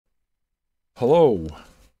Hello.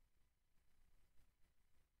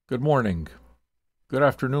 Good morning. Good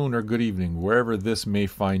afternoon or good evening, wherever this may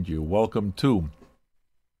find you. Welcome to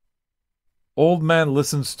Old Man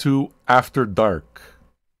Listens to After Dark.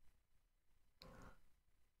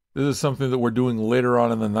 This is something that we're doing later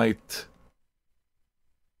on in the night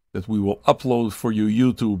that we will upload for you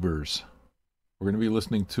YouTubers. We're going to be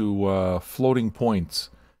listening to Floating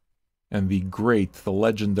Points and the great, the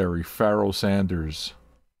legendary Pharoah Sanders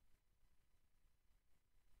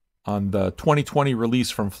on the 2020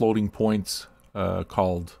 release from Floating Points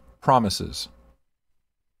called Promises.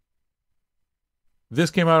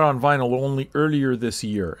 This came out on vinyl only earlier this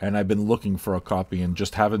year, and I've been looking for a copy and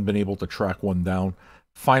just haven't been able to track one down.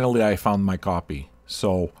 Finally, I found my copy.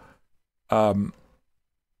 So, I'm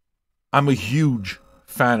a huge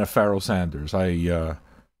fan of Pharoah Sanders. I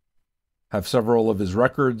have several of his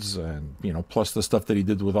records, and, plus the stuff that he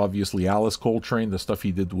did with, obviously, Alice Coltrane, the stuff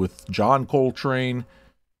he did with John Coltrane.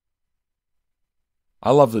 I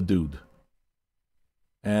love the dude.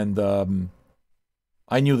 And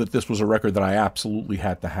I knew that this was a record that I absolutely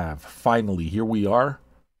had to have. Finally, here we are.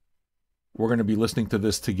 We're going to be listening to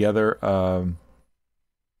this together. I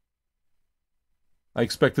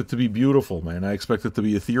expect it to be beautiful, man. I expect it to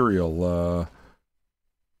be ethereal.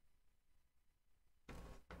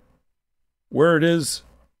 Where it is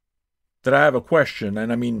that I have a question,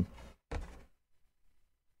 and I mean,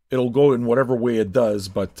 it'll go in whatever way it does,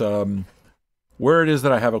 but where it is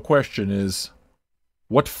that I have a question is,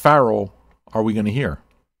 what Pharoah are we going to hear?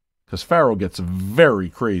 Because Pharoah gets very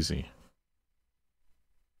crazy.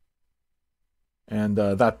 And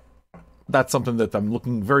that's something that I'm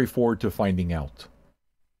looking very forward to finding out.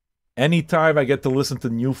 Anytime I get to listen to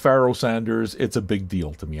new Pharoah Sanders, it's a big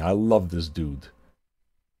deal to me. I love this dude.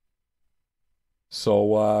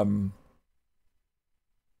 So,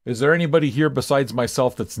 is there anybody here besides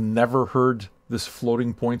myself that's never heard this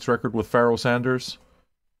Floating Points record with Pharoah Sanders?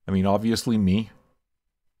 I mean, obviously me.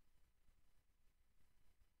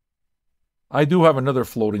 I do have another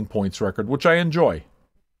Floating Points record, which I enjoy.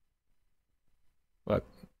 But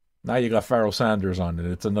now you got Pharoah Sanders on it.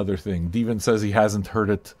 It's another thing. Devin says he hasn't heard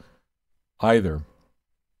it either.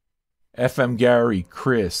 FM Gary,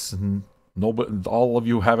 Chris, nobody, all of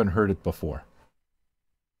you haven't heard it before.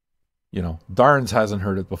 Darns hasn't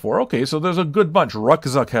heard it before. Okay, so there's a good bunch.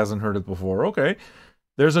 Ruckzuck hasn't heard it before. Okay,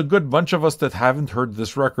 there's a good bunch of us that haven't heard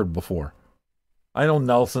this record before. I know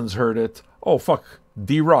Nelson's heard it. Oh, fuck.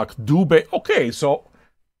 D-Rock, Dubé. Okay, so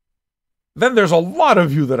then there's a lot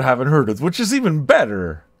of you that haven't heard it, which is even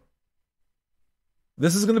better.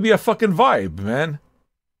 This is going to be a fucking vibe, man.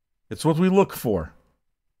 It's what we look for.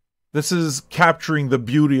 This is capturing the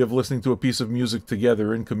beauty of listening to a piece of music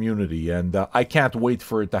together in community, and I can't wait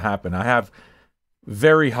for it to happen. I have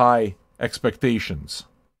very high expectations.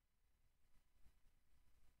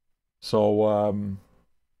 So,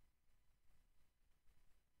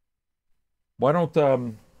 why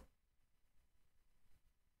don't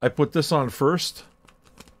I put this on first?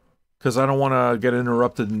 Because I don't want to get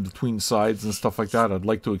interrupted in between sides and stuff like that. I'd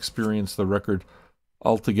like to experience the record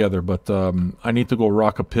altogether, but I need to go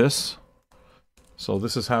rock a piss. So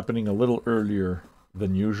this is happening a little earlier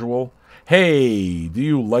than usual. Hey, do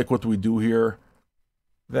you like what we do here?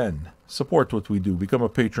 Then support what we do. Become a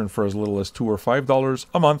patron for as little as $2 or $5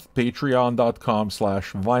 a month.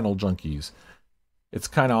 Patreon.com/vinyljunkies. It's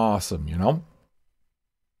kind of awesome,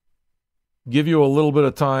 Give you a little bit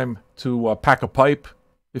of time to pack a pipe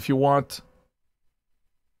if you want.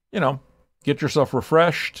 Get yourself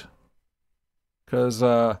refreshed. Because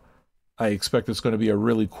I expect it's going to be a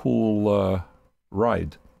really cool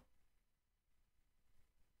ride.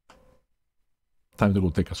 Time to go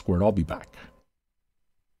take a squirt. I'll be back.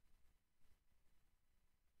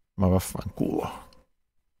 Ma vaffanculo.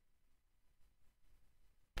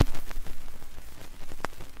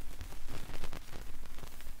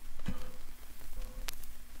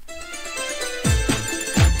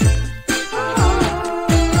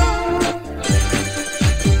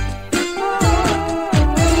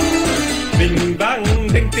 Bing bang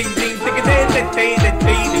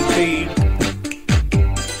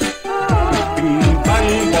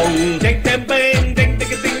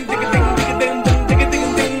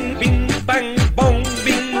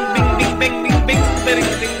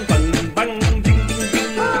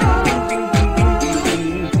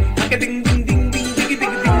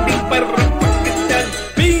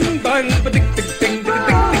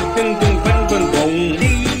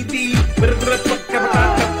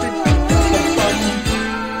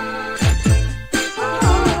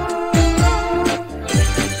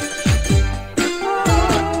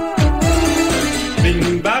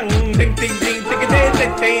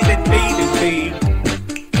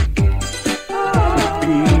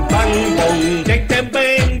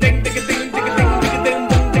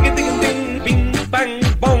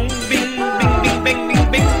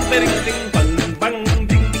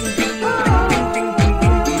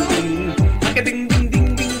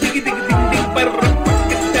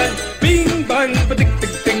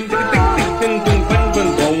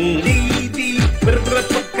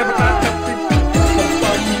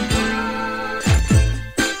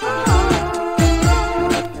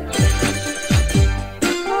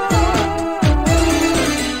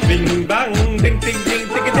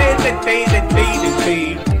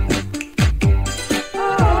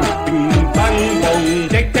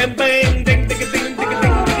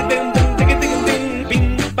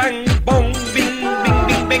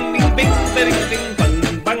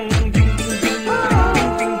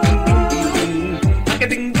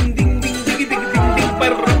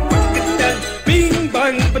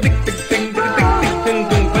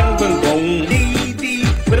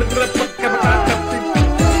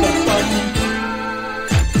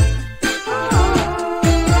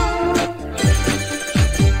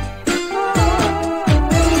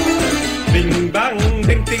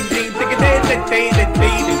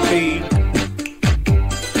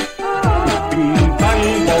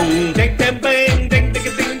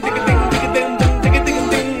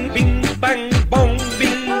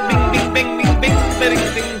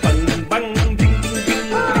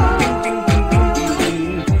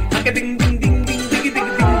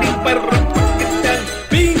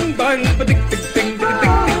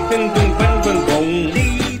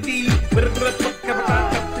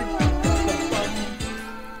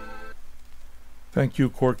Thank you,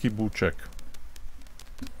 Corky Buchek.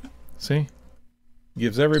 See?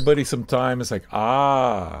 Gives everybody some time. It's like,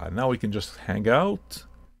 ah, now we can just hang out.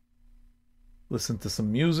 Listen to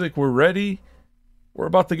some music. We're ready. We're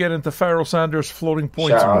about to get into Pharoah Sanders' floating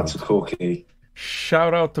points. Shout out to Corky.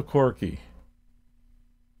 Shout out to Corky.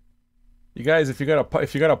 You guys, if you got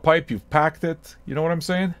a pipe, you've packed it. You know what I'm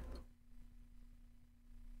saying?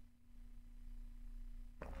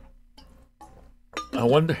 I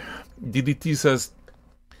wonder. DDT says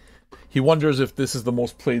he wonders if this is the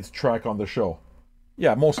most played track on the show.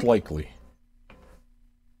 Yeah, most likely.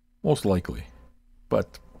 Most likely.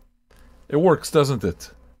 But it works, doesn't it?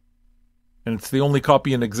 And it's the only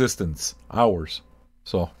copy in existence. Ours.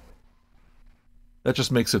 So that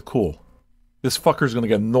just makes it cool. This fucker's gonna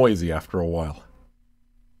get noisy after a while.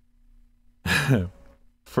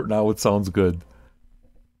 For now, it sounds good.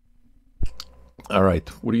 Alright,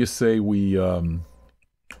 what do you say we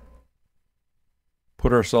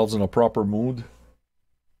put ourselves in a proper mood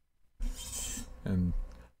and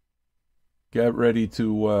get ready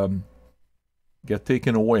to get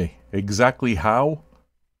taken away. Exactly how?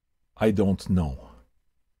 I don't know.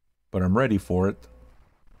 But I'm ready for it.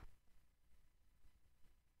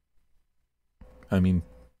 I mean,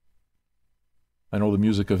 I know the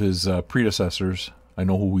music of his predecessors. I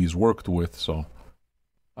know who he's worked with, so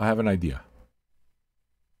I have an idea.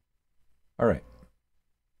 All right.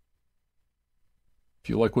 If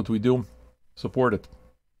you like what we do, support it.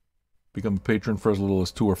 Become a patron for as little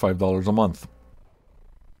as $2 or $5 a month.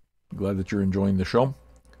 Glad that you're enjoying the show.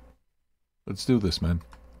 Let's do this, man.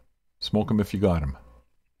 Smoke 'em if you got 'em.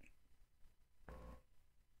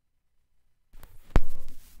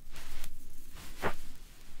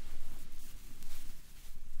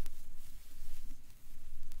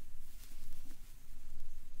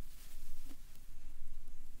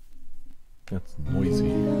 That's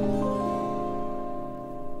noisy.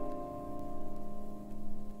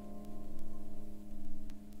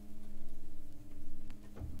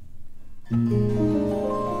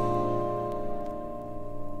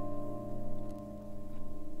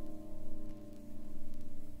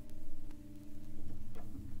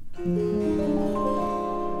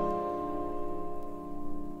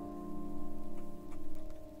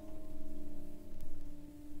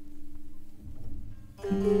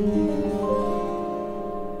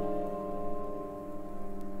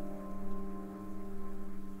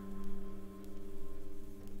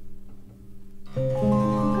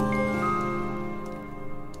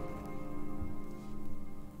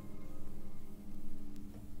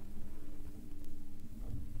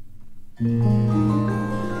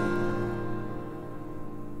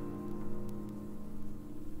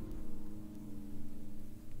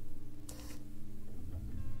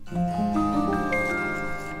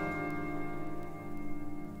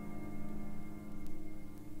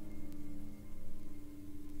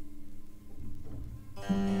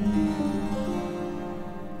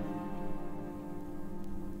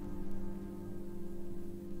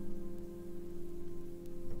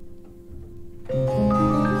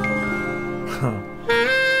 Oh.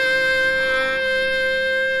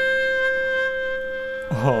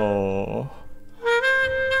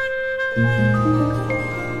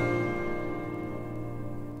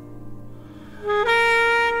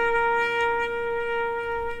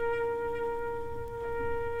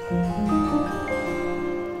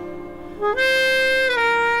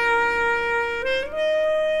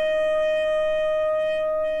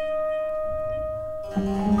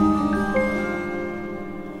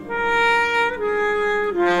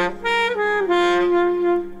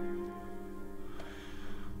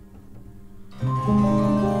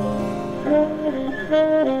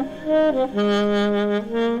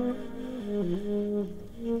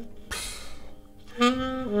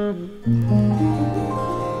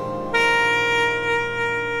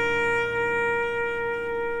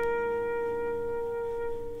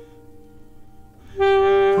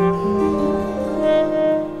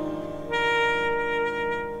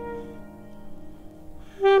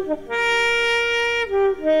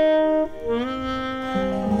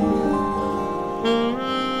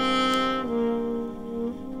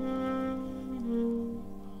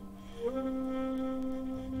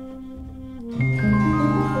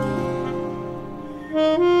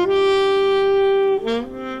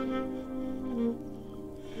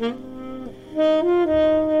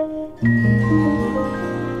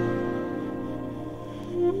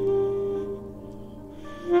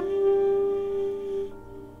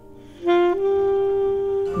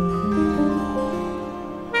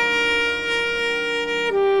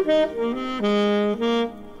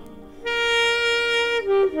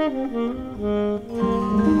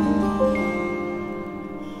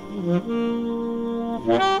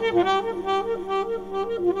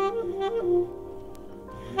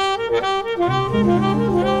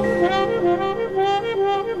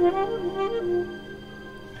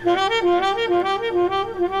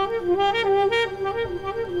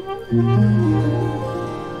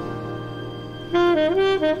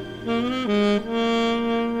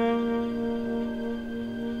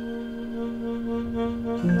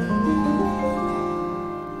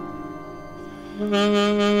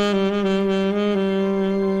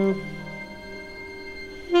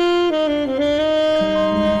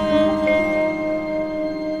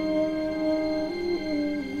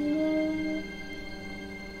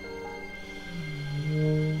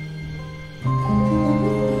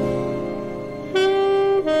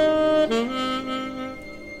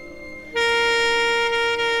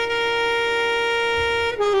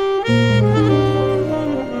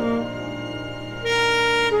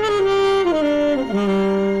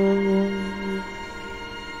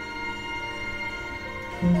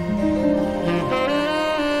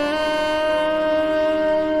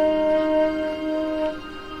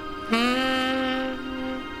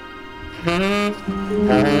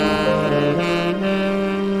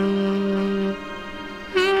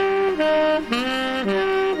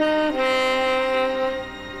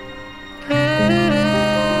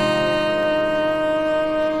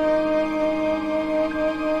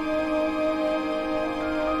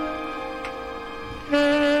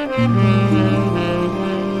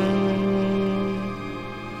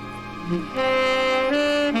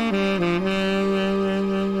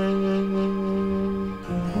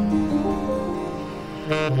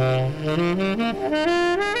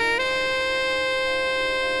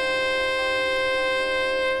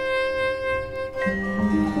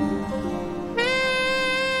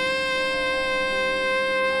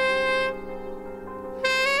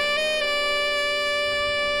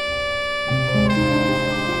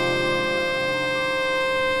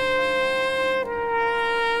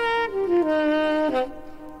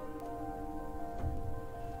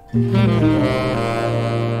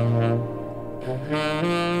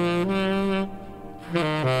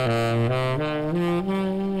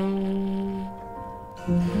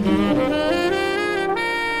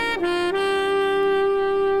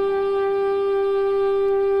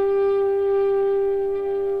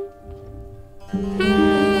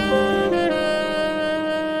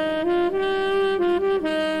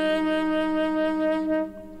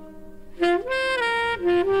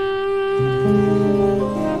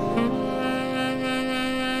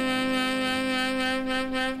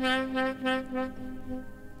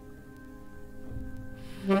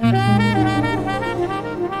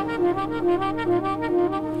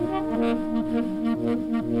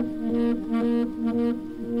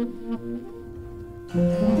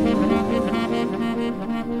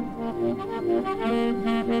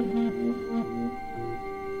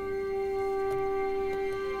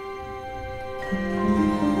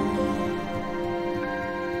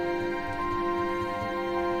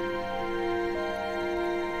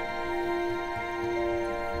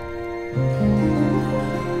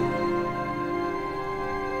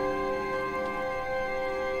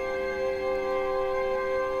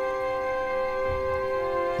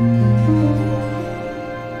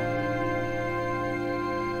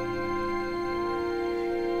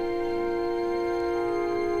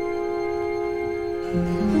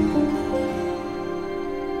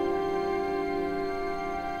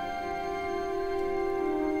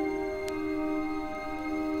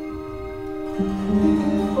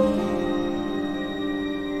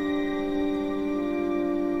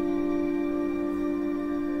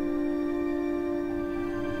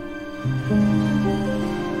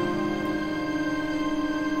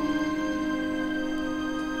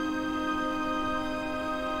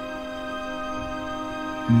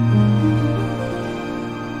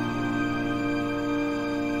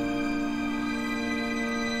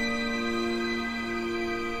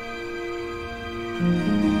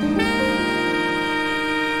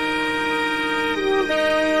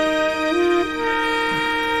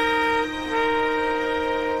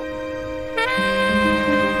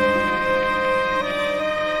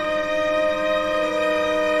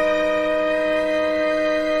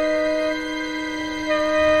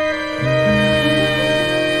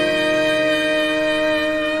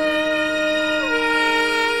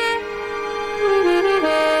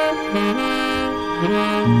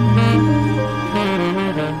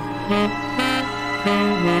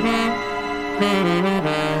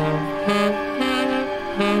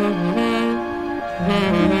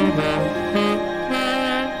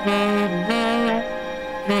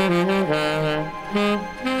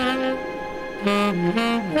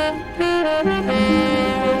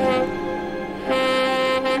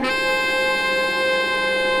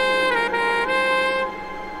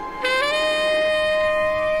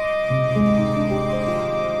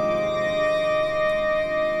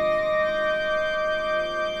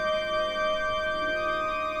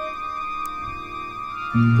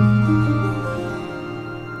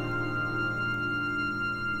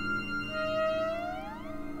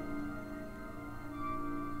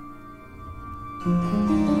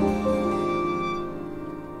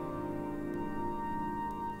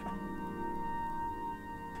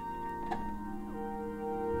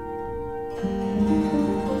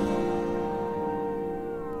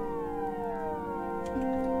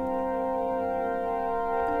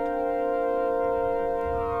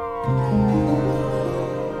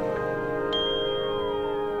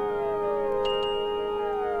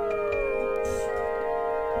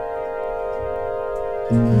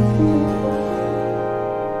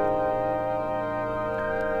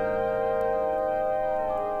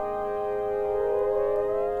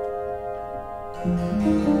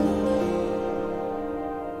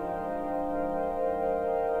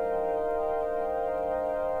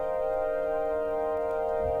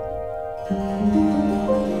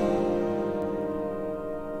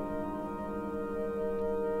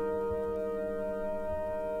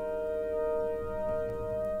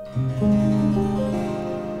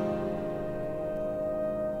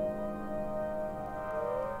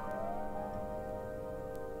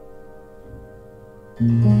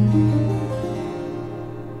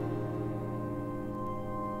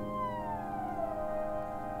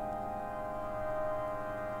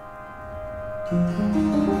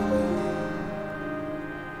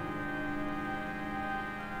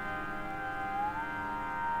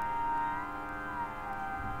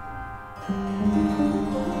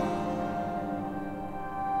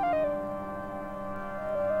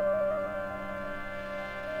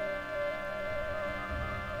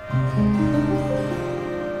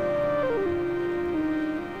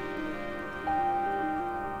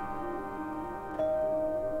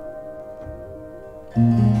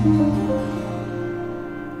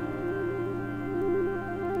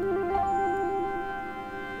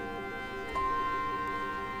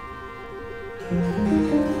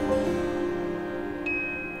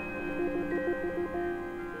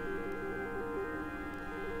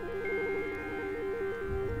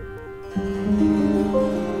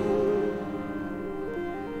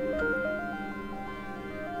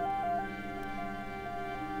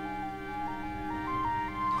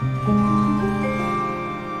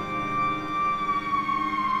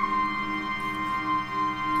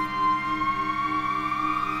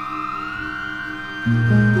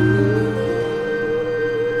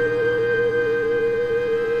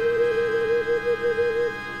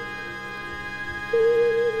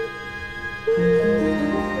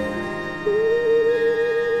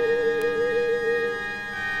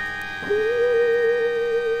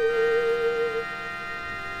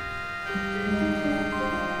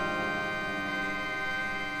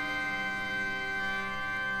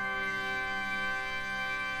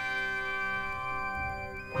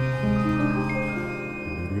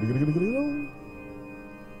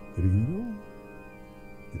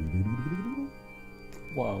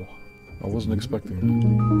 Wow. I wasn't expecting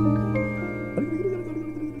that.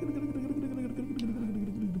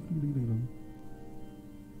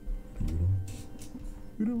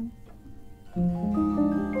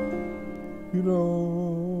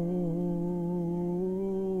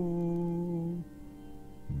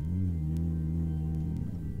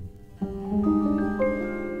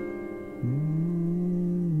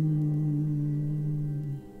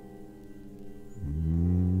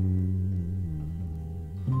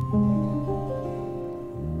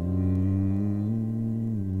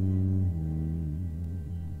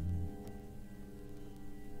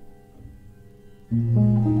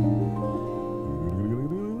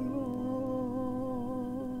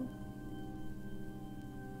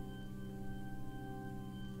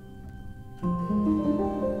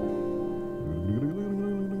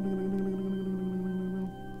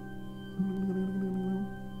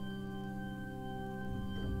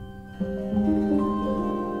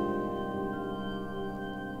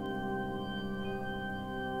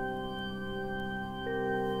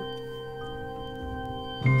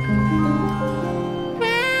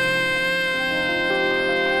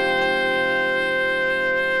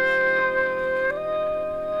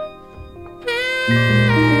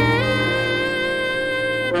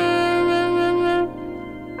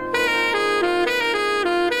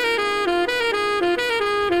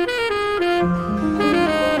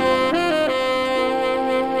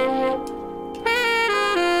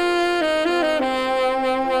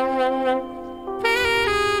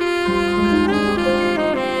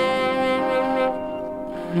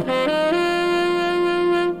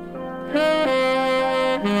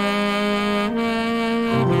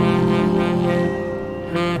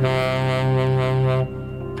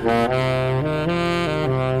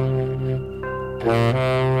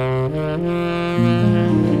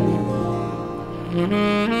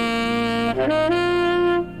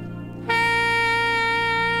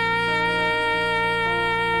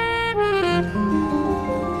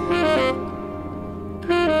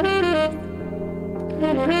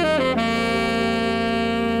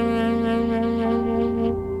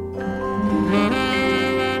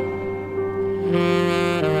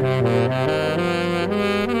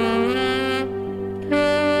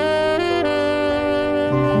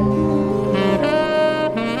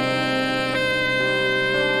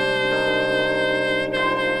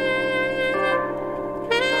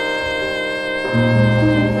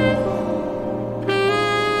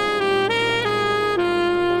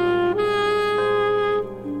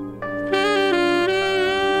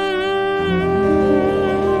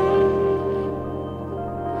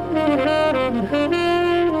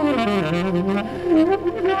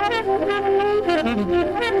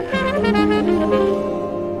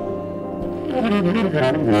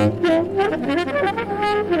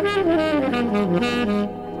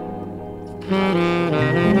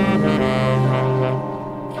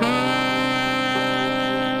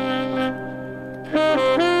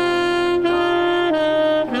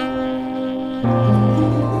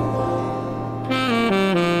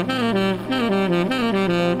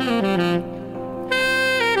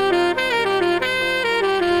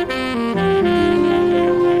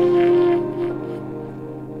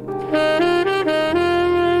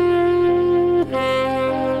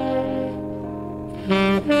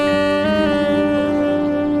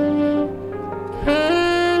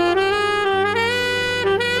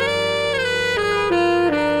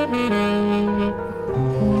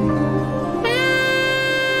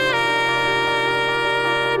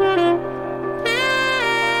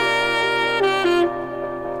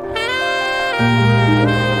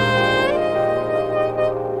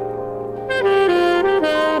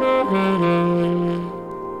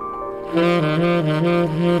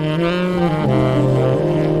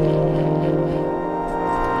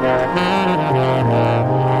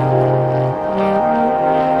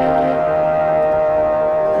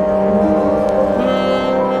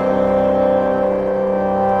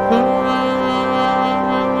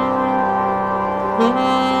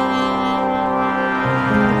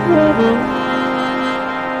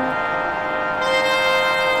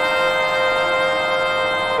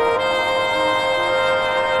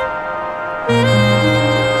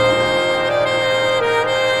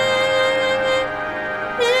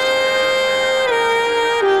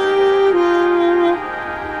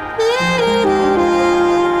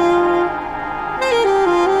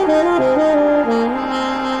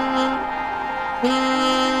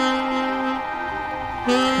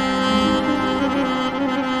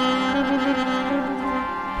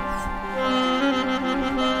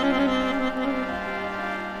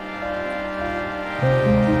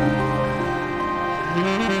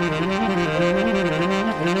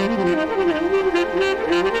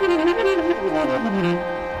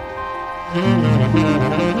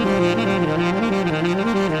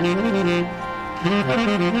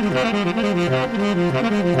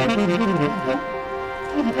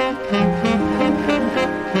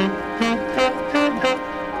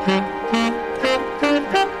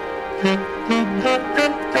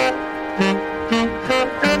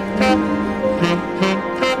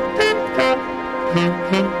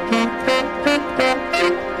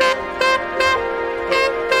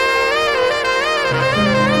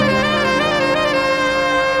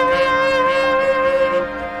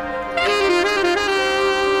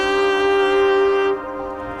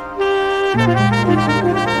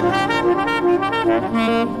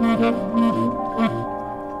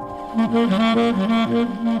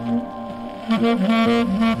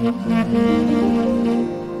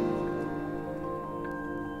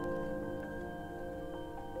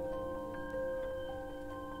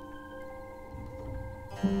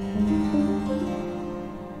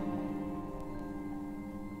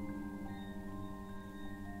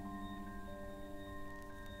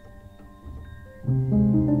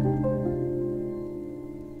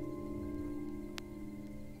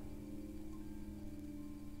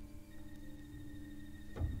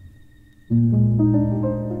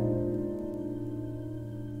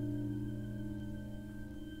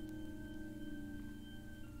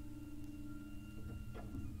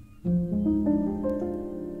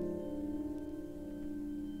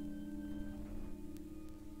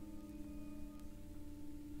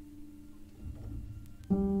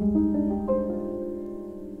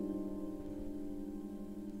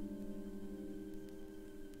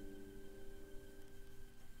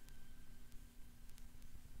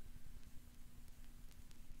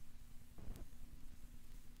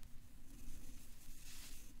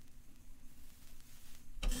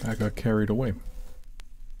 I got carried away.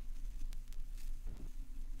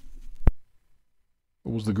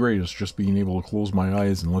 It was the greatest, just being able to close my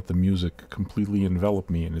eyes and let the music completely envelop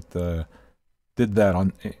me, and it did that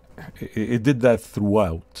on. It did that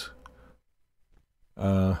throughout.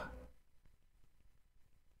 As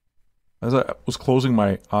I was closing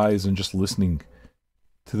my eyes and just listening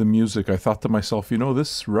to the music, I thought to myself, you know,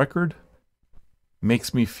 this record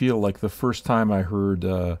makes me feel like the first time I heard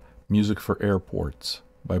Music for Airports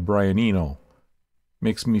by Brian Eno.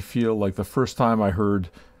 Makes me feel like the first time I heard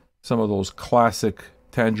some of those classic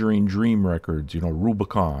Tangerine Dream records, you know,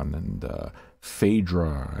 Rubicon and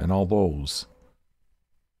Phaedra and all those.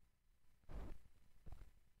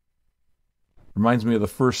 Reminds me of the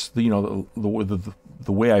first, you know,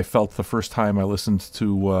 the way I felt the first time I listened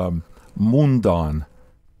to Moondawn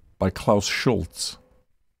by Klaus Schultze.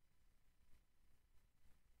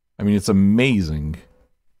 I mean, it's amazing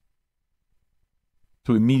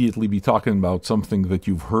to immediately be talking about something that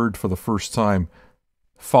you've heard for the first time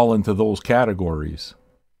fall into those categories.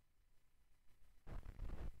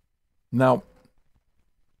 Now,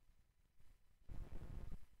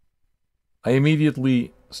 I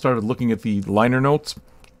immediately started looking at the liner notes.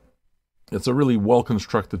 It's a really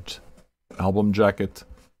well-constructed album jacket.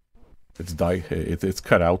 It's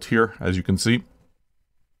cut out here, as you can see.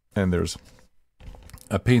 And there's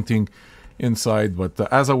a painting inside, but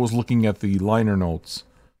as I was looking at the liner notes,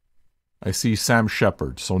 I see Sam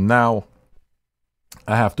Shepard. So now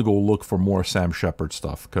I have to go look for more Sam Shepard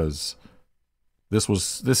stuff, because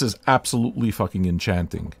this is absolutely fucking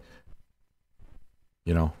enchanting.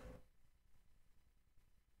 You know?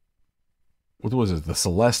 What was it? The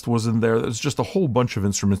Celeste was in there. There's just a whole bunch of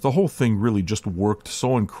instruments. The whole thing really just worked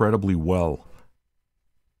so incredibly well.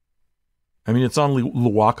 I mean, it's on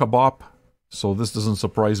Luaka Bop, so this doesn't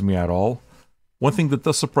surprise me at all. One thing that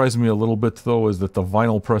does surprise me a little bit, though, is that the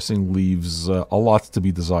vinyl pressing leaves a lot to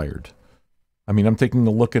be desired. I mean, I'm taking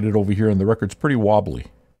a look at it over here, and the record's pretty wobbly.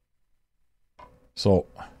 So,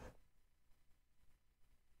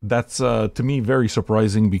 that's, to me, very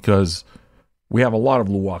surprising, because we have a lot of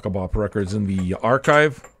Luaka Bop records in the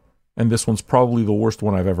archive, and this one's probably the worst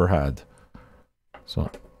one I've ever had. So,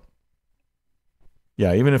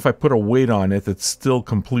 yeah, even if I put a weight on it, it's still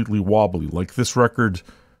completely wobbly. Like, this record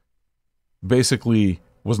basically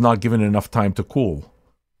was not given enough time to cool,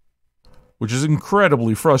 which is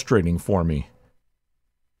incredibly frustrating for me,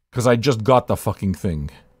 because I just got the fucking thing.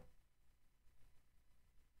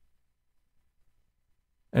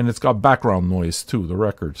 And it's got background noise, too, the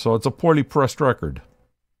record. So it's a poorly pressed record.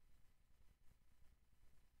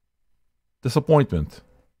 Disappointment.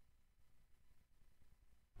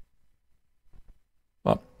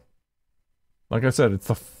 Well, like I said, it's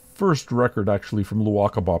the first record, actually, from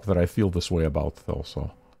Luaka Bop that I feel this way about, though.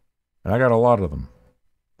 So, and I got a lot of them.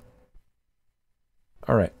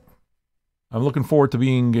 Alright. I'm looking forward to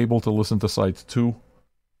being able to listen to side 2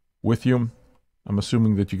 with you. I'm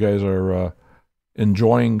assuming that you guys are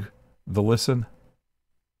enjoying the listen.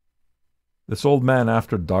 This Old Man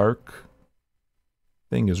After Dark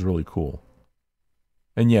thing is really cool.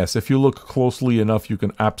 And yes, if you look closely enough, you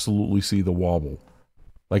can absolutely see the wobble.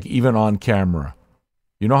 Like, even on camera.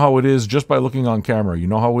 You know how it is just by looking on camera. You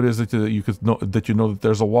know how it is that you know that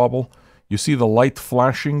there's a wobble? You see the light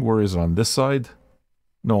flashing? Where is it? On this side?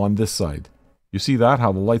 No, on this side. You see that?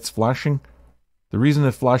 How the light's flashing? The reason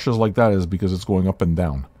it flashes like that is because it's going up and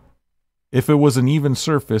down. If it was an even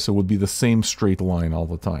surface, it would be the same straight line all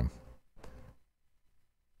the time.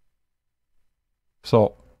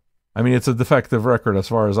 So, I mean, it's a defective record as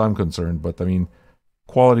far as I'm concerned, but I mean,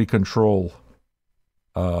 quality control,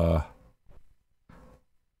 yeah.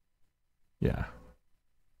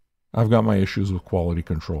 I've got my issues with quality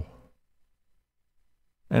control.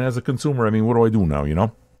 And as a consumer, I mean, what do I do now, you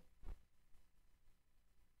know?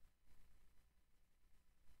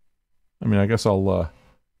 I mean, I guess I'll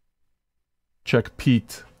check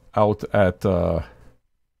Pete out at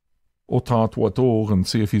Autant Tour and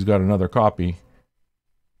see if he's got another copy.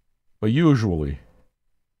 But usually,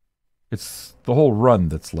 it's the whole run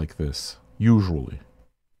that's like this. Usually.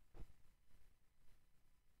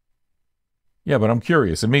 Yeah, but I'm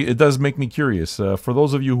curious. It does make me curious. For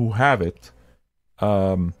those of you who have it,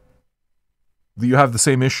 do you have the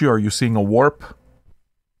same issue? Are you seeing a warp?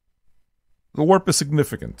 The warp is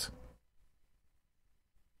significant.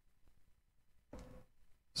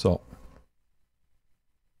 So.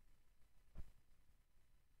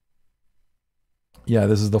 Yeah,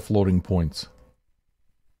 this is the floating points.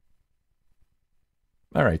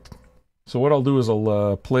 Alright. So what I'll do is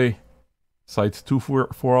I'll play side 2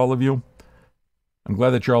 for all of you. I'm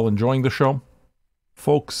glad that you're all enjoying the show.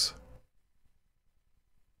 Folks,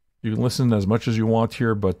 you can listen as much as you want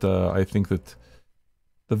here, but I think that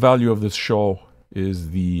the value of this show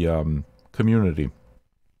is the community.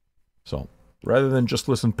 So, rather than just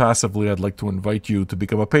listen passively, I'd like to invite you to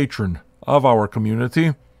become a patron of our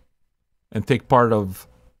community and take part of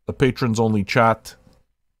the patrons-only chat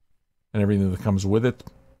and everything that comes with it.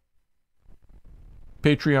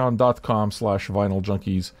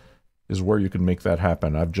 Patreon.com/VinylJunkies is where you can make that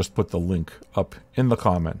happen. I've just put the link up in the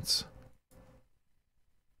comments.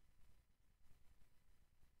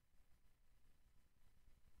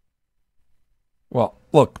 Well,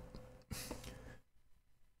 look.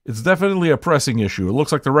 It's definitely a pressing issue. It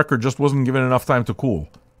looks like the record just wasn't given enough time to cool.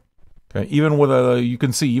 Okay, even with you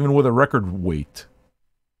can see, even with a record weight,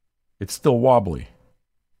 it's still wobbly.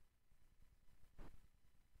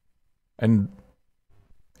 And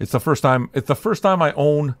it's the first time I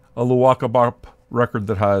own a Luwaka Bop record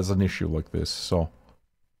that has an issue like this, so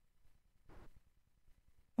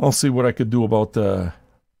I'll see what I could do about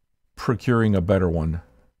procuring a better one.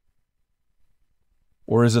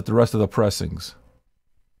 Or is it the rest of the pressings?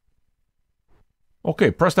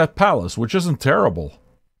 Okay, press that Palace, which isn't terrible.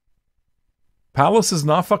 Palace is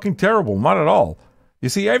not fucking terrible, not at all. You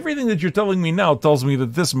see, everything that you're telling me now tells me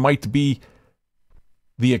that this might be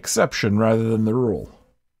the exception rather than the rule.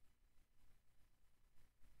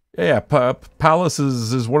 Yeah, Palace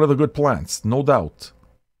is one of the good plants, no doubt.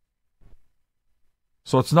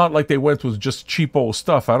 So it's not like they went with just cheapo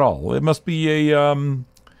stuff at all. It must be a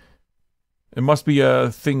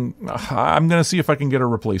thing. I'm gonna see if I can get a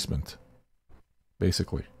replacement.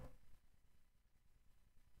 Basically.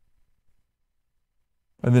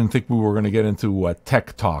 I didn't think we were going to get into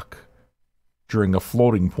tech talk during a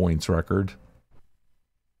Floating Points record.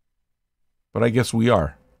 But I guess we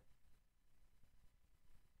are.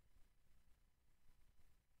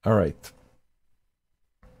 Alright.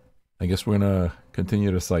 I guess we're going to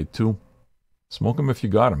continue to side 2. Smoke 'em if you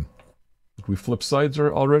got 'em. Did we flip sides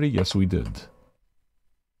already? Yes, we did.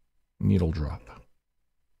 Needle drop.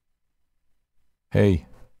 Hey,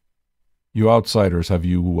 you outsiders, have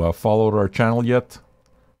you followed our channel yet?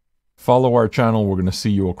 Follow our channel, we're going to see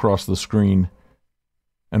you across the screen.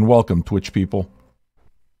 And welcome, Twitch people.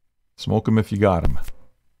 Smoke 'em if you got 'em.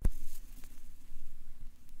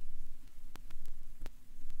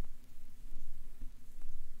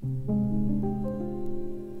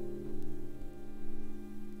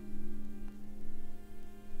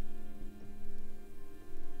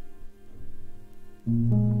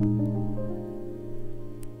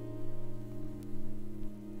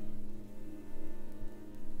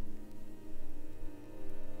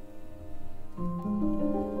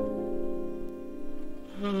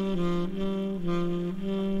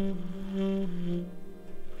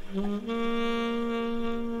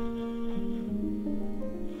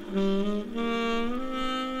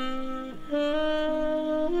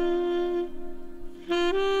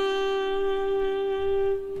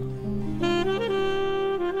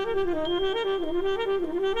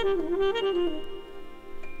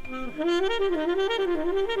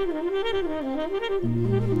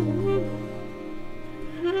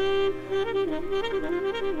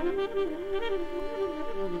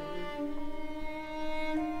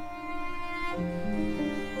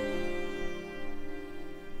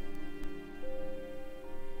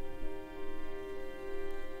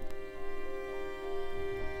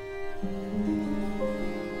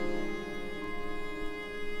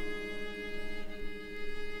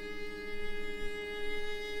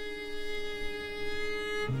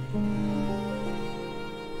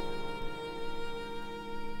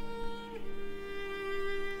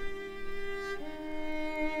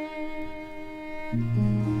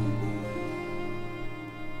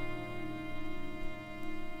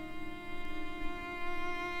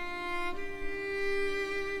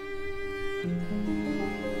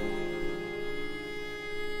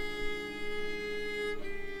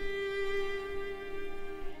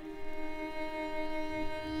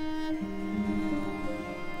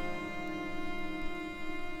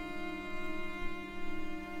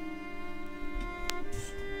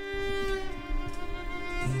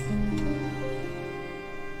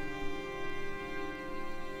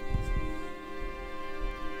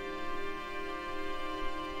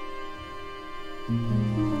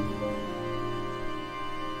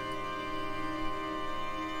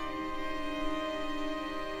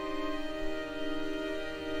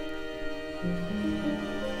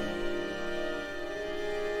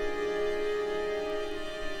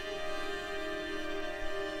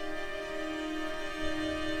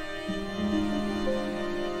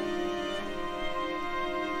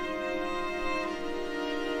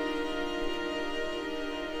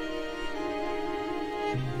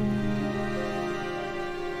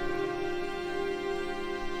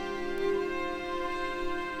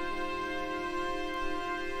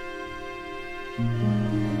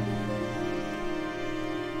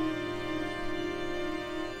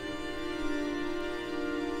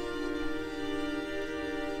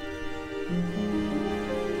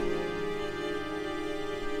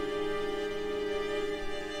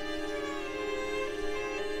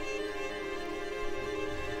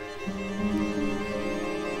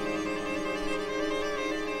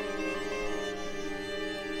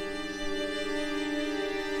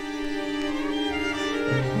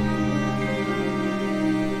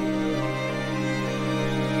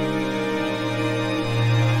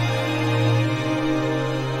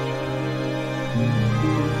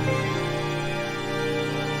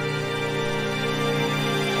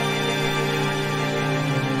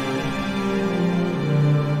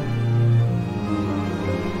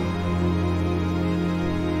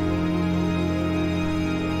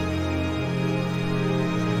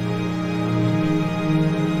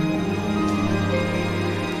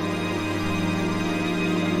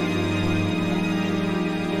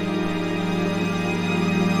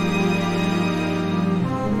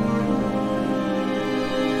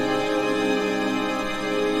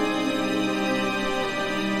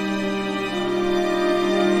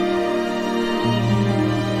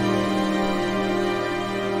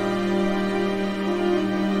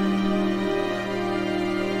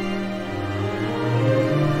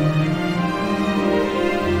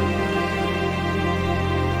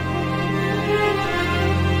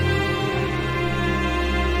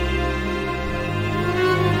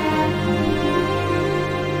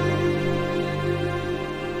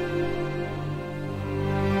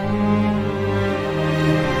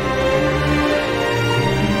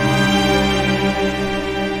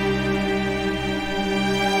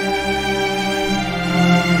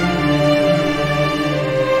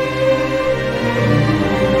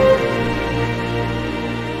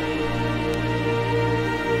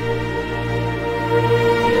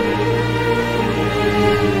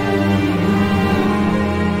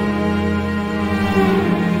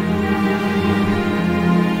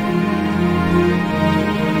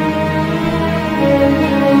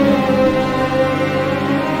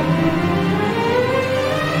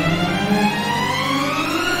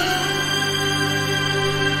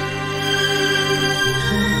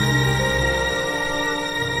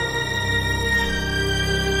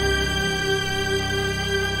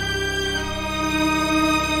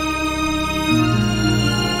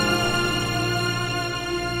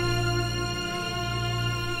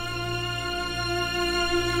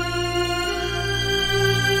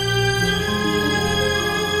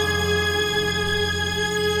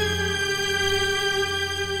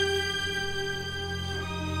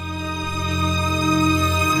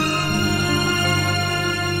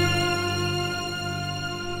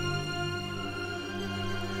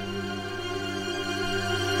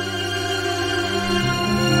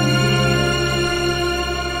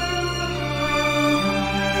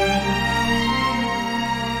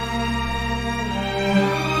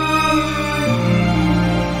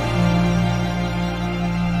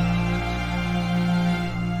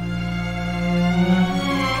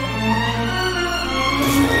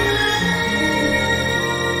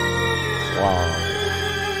 Wow.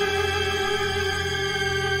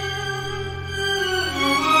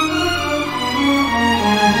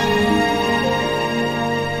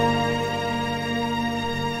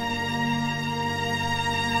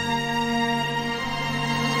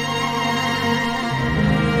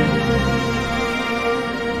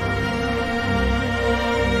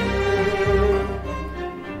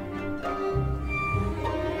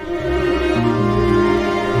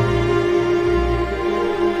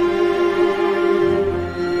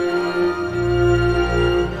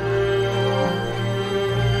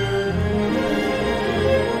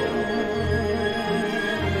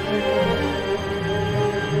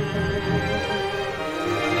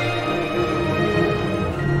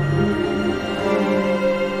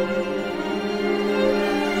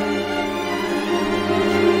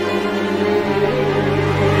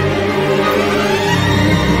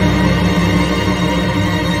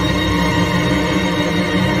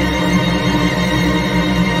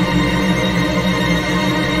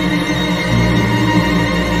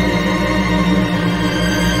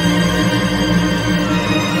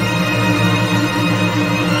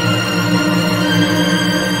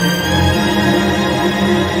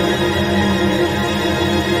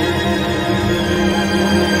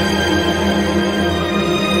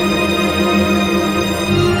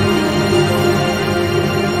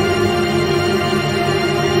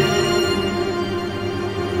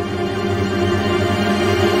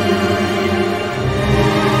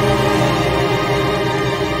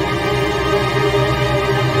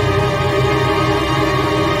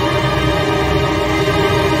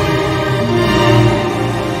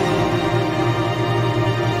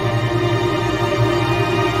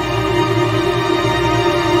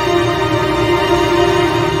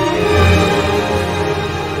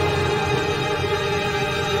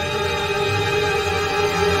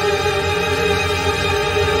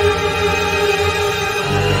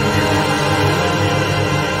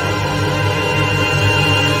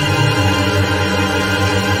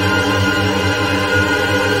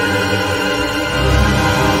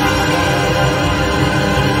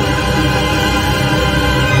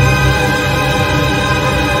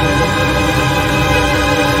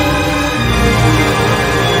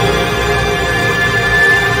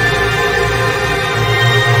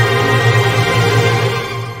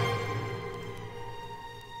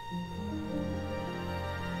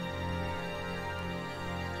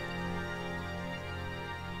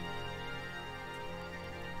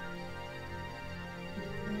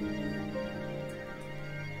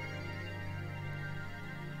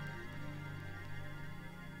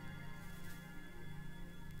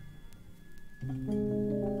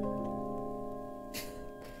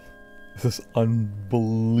 This is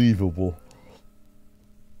unbelievable.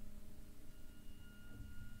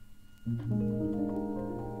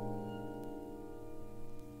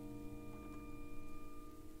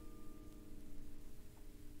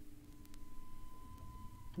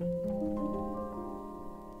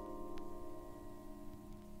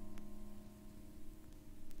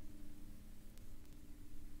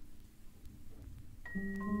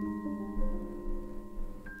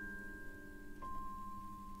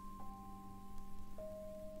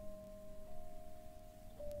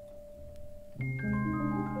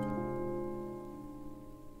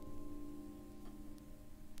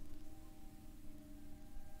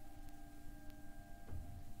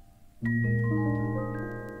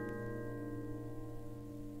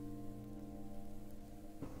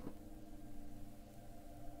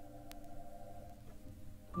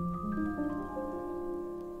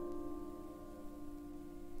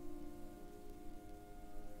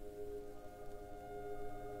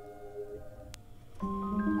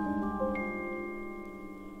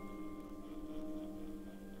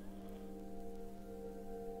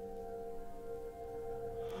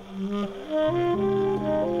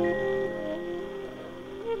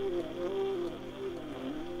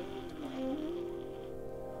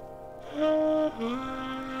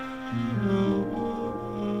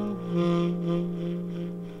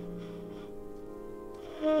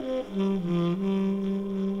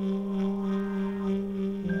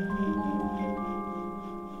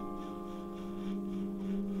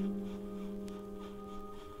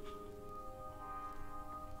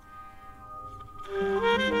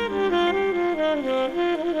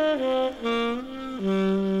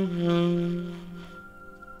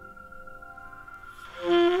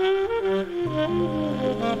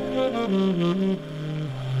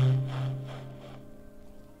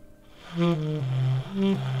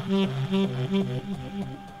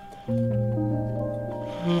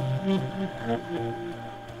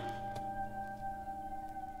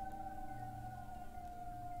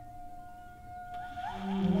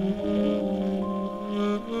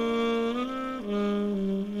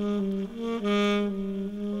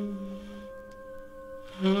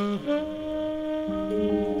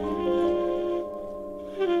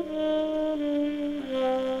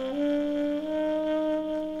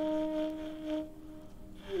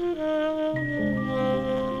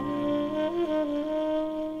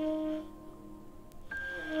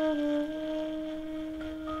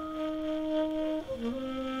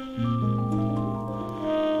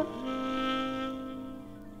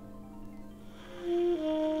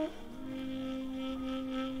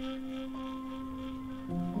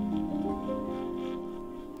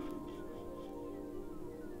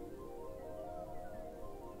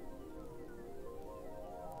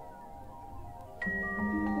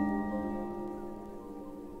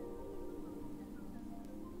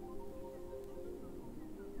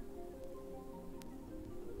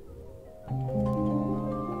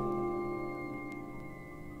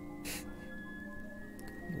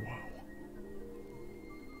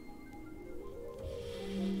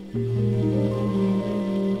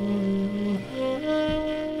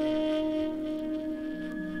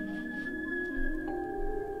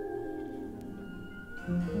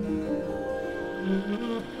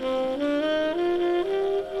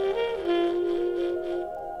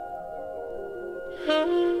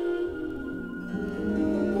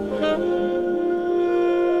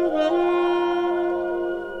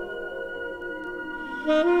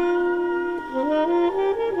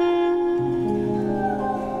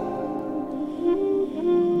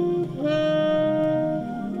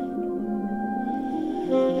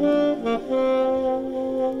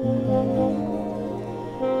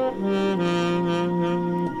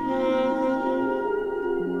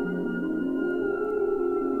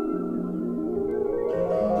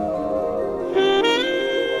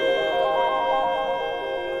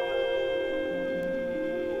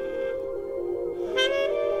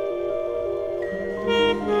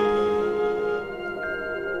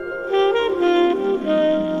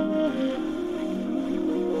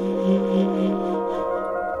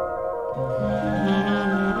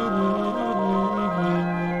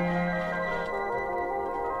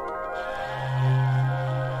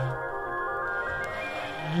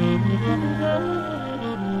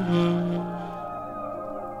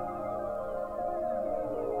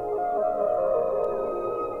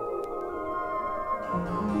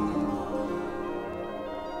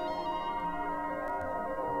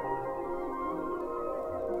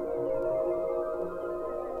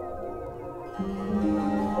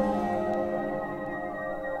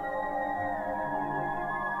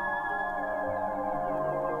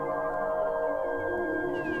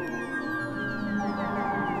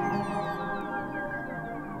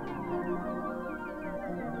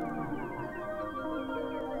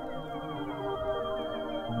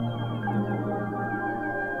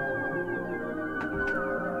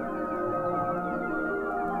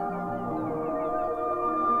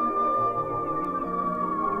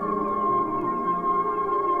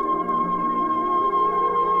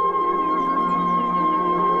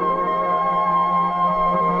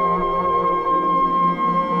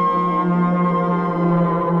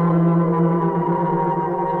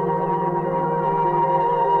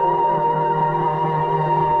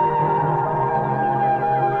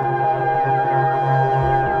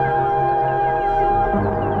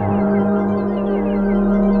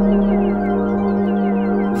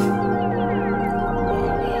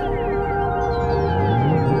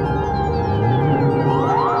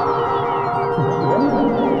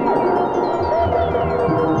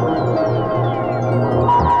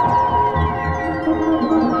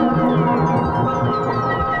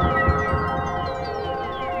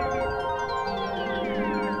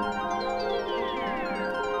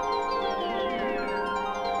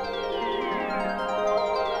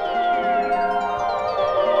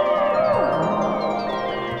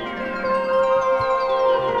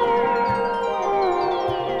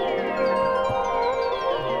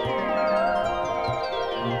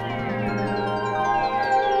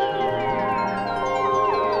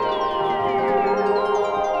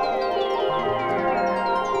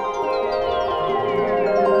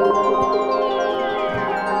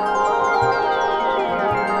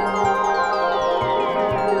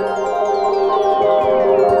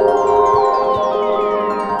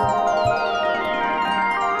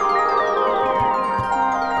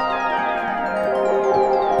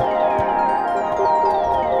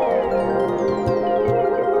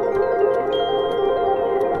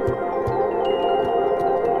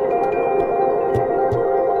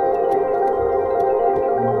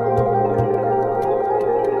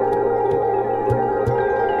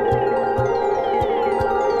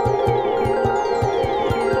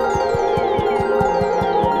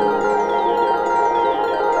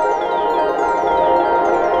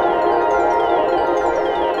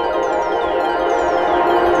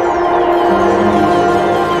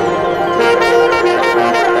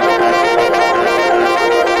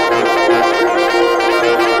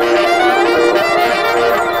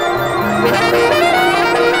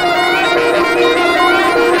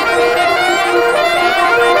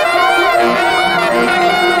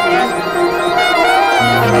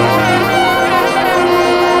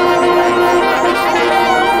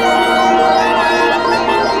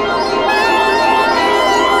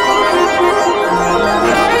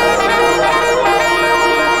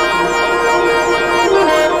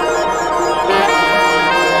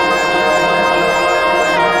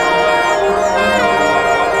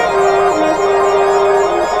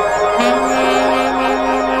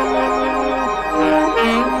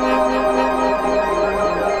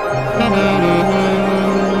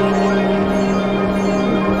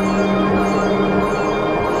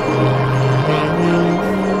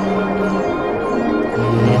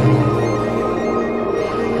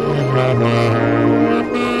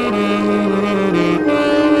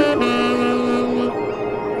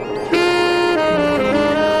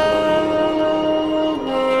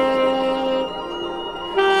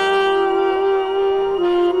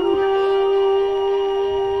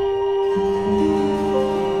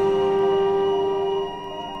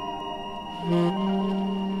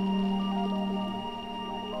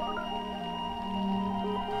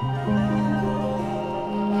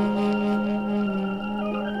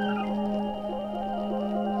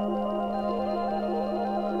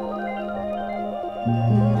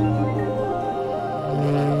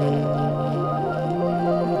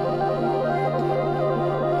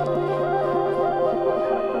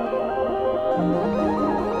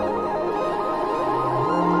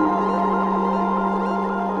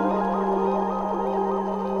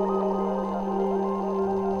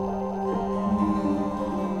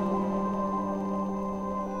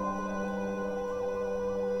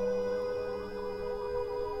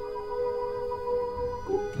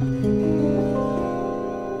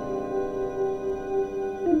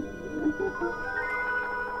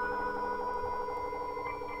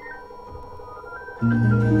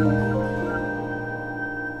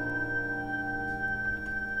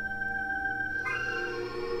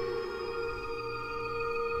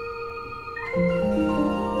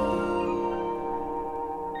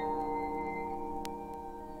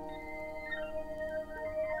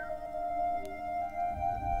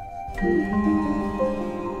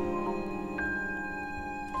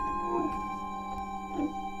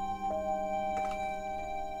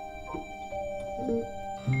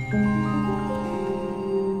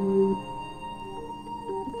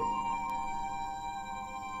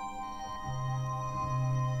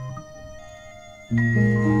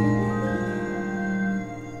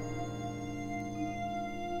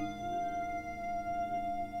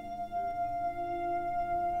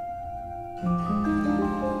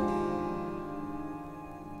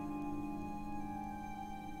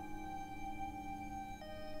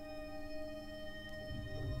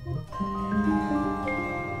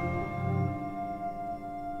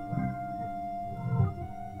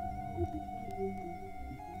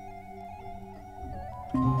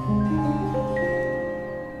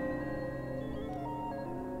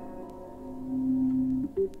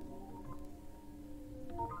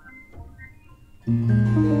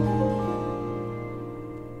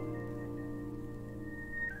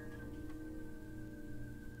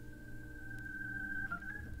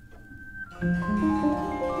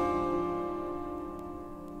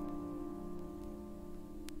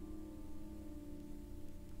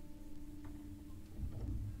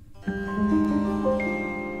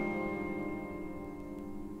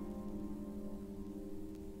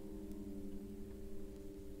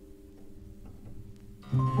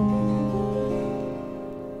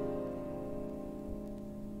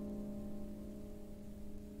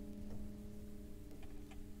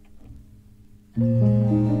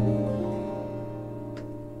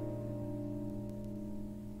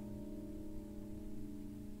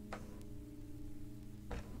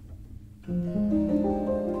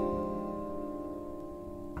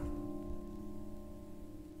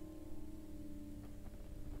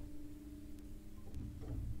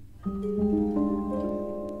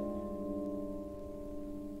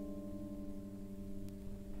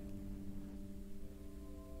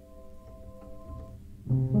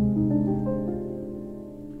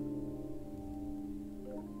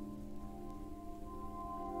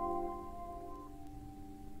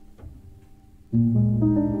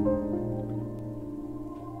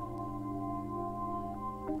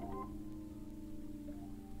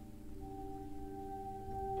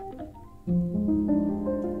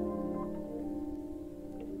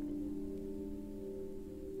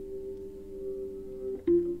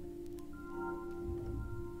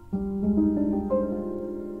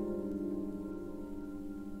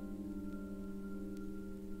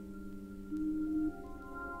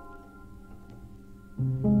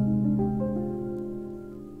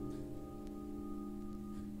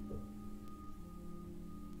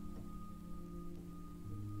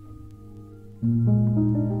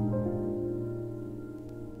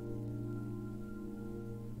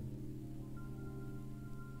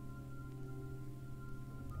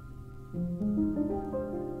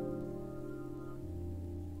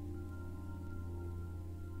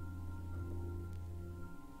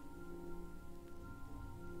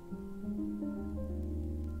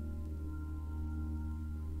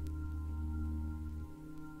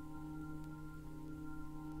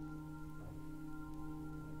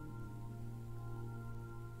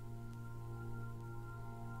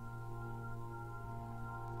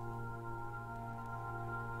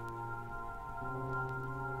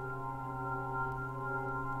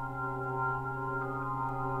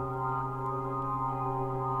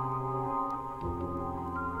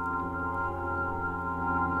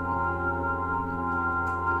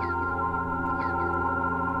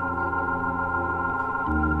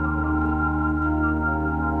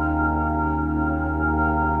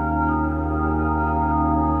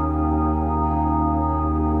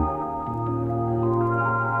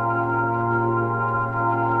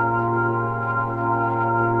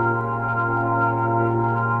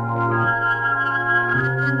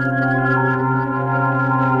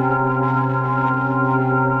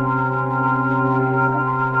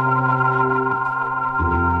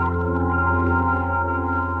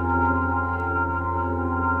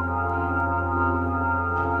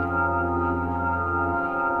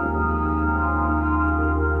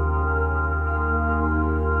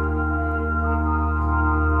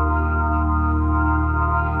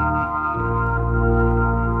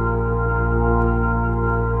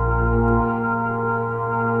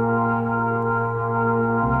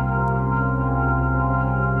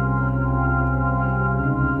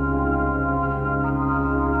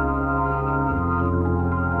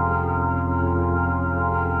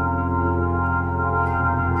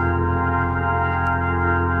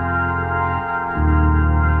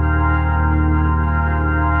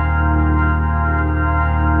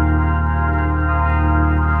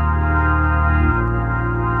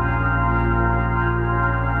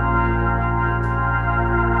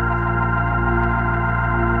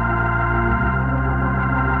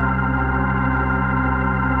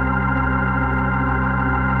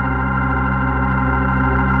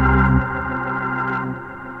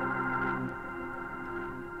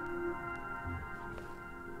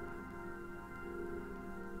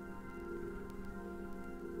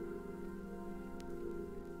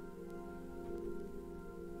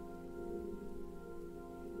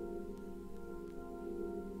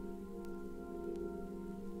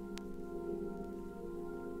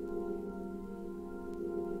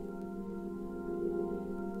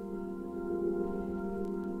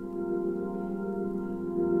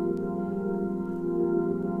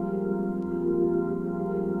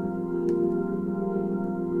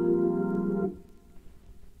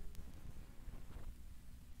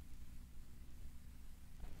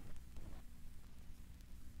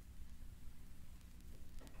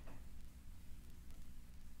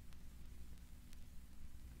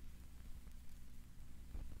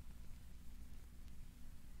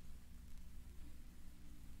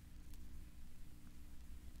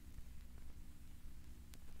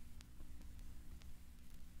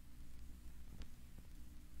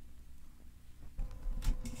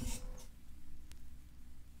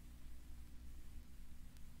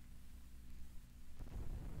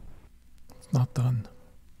 not done.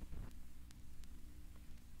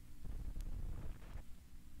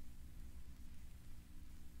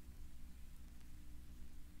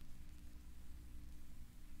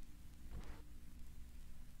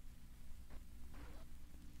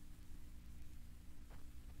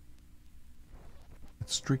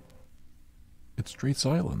 It's straight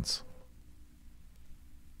silence.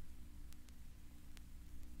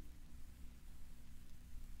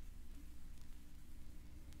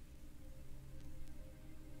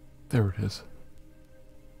 There it is.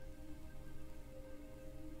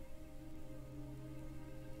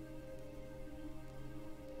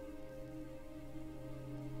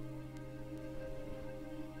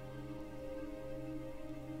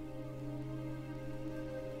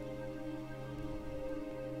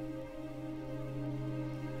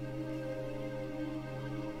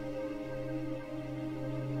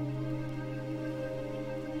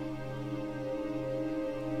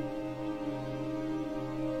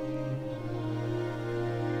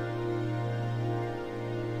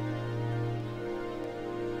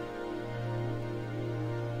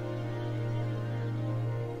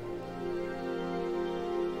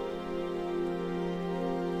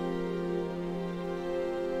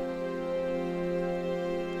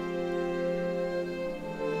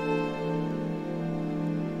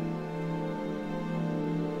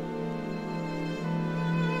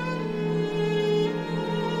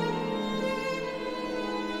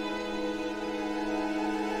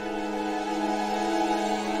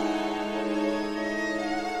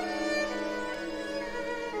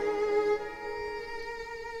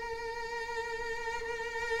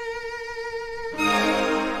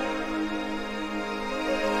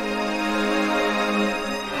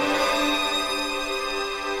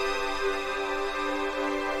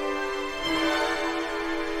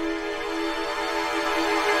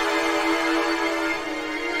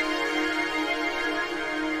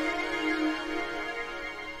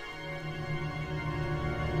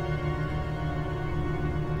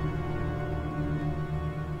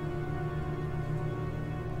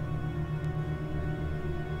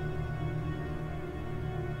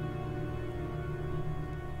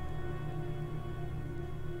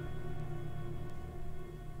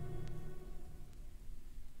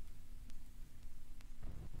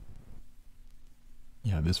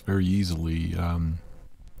 Yeah, this very easily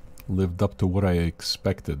lived up to what I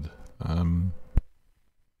expected. It's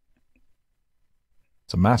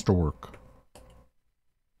a masterwork.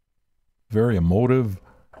 Very emotive.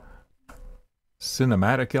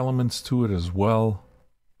 Cinematic elements to it as well.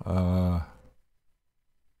 I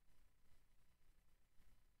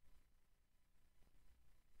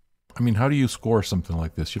mean, how do you score something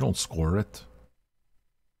like this? You don't score it.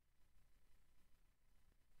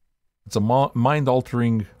 It's a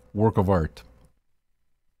mind-altering work of art.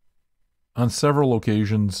 On several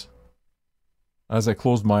occasions, as I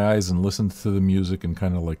closed my eyes and listened to the music and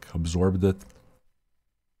kind of like absorbed it,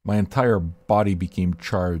 my entire body became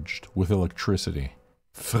charged with electricity.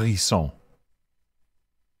 Frisson.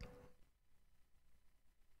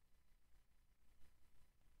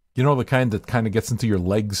 You know, the kind that kind of gets into your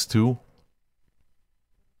legs too?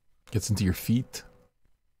 Gets into your feet?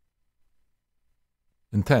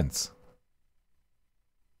 Intense.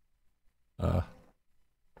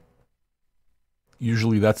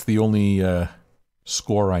 Usually that's the only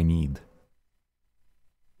score I need.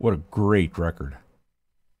 What a great record.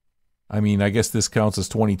 I mean, I guess this counts as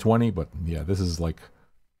 2020, but yeah, this is like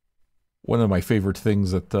one of my favorite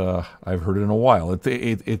things that I've heard in a while.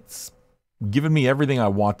 It's given me everything I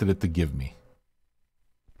wanted it to give me.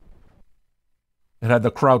 It had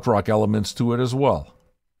the krautrock elements to it as well.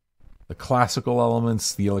 The classical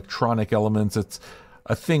elements, the electronic elements. It's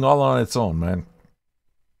a thing all on its own, man.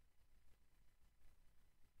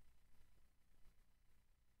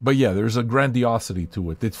 But yeah, there's a grandiosity to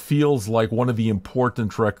it. It feels like one of the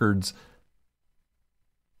important records,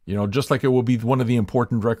 you know, just like it will be one of the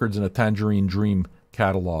important records in a Tangerine Dream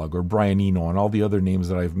catalog or Brian Eno and all the other names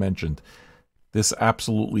that I've mentioned. This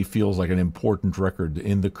absolutely feels like an important record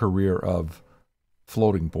in the career of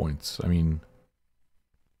Floating Points. I mean,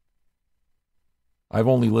 I've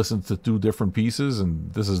only listened to 2 different pieces,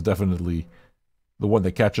 and this is definitely the one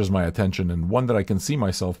that catches my attention and one that I can see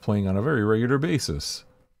myself playing on a very regular basis.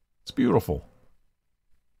 It's beautiful.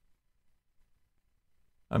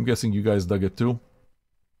 I'm guessing you guys dug it too.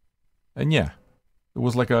 And yeah, it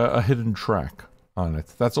was like a hidden track on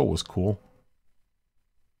it. That's always cool.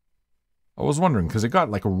 I was wondering, because it got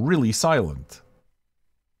like really silent.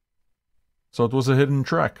 So it was a hidden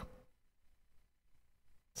track.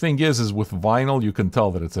 Thing is with vinyl, you can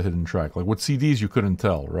tell that it's a hidden track. Like with CDs, you couldn't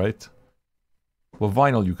tell, right? Well,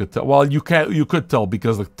 vinyl you could tell. Well, you could tell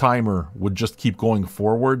because the timer would just keep going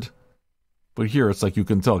forward. But here it's like you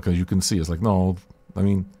can tell because you can see. It's like, no, I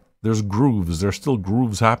mean, there's grooves. There's still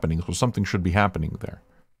grooves happening, so something should be happening there.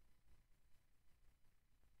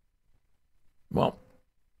 Well,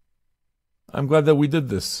 I'm glad that we did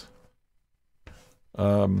this.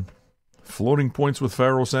 Floating points with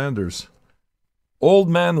Pharoah Sanders. Old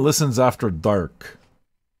Man Listens After Dark.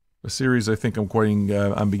 A series I think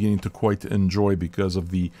I'm beginning to quite enjoy because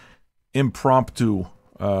of the impromptu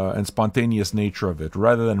and spontaneous nature of it.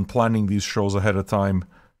 Rather than planning these shows ahead of time,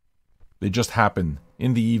 they just happen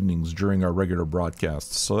in the evenings during our regular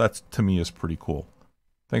broadcasts. So that, to me, is pretty cool.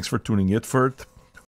 Thanks for tuning in for it.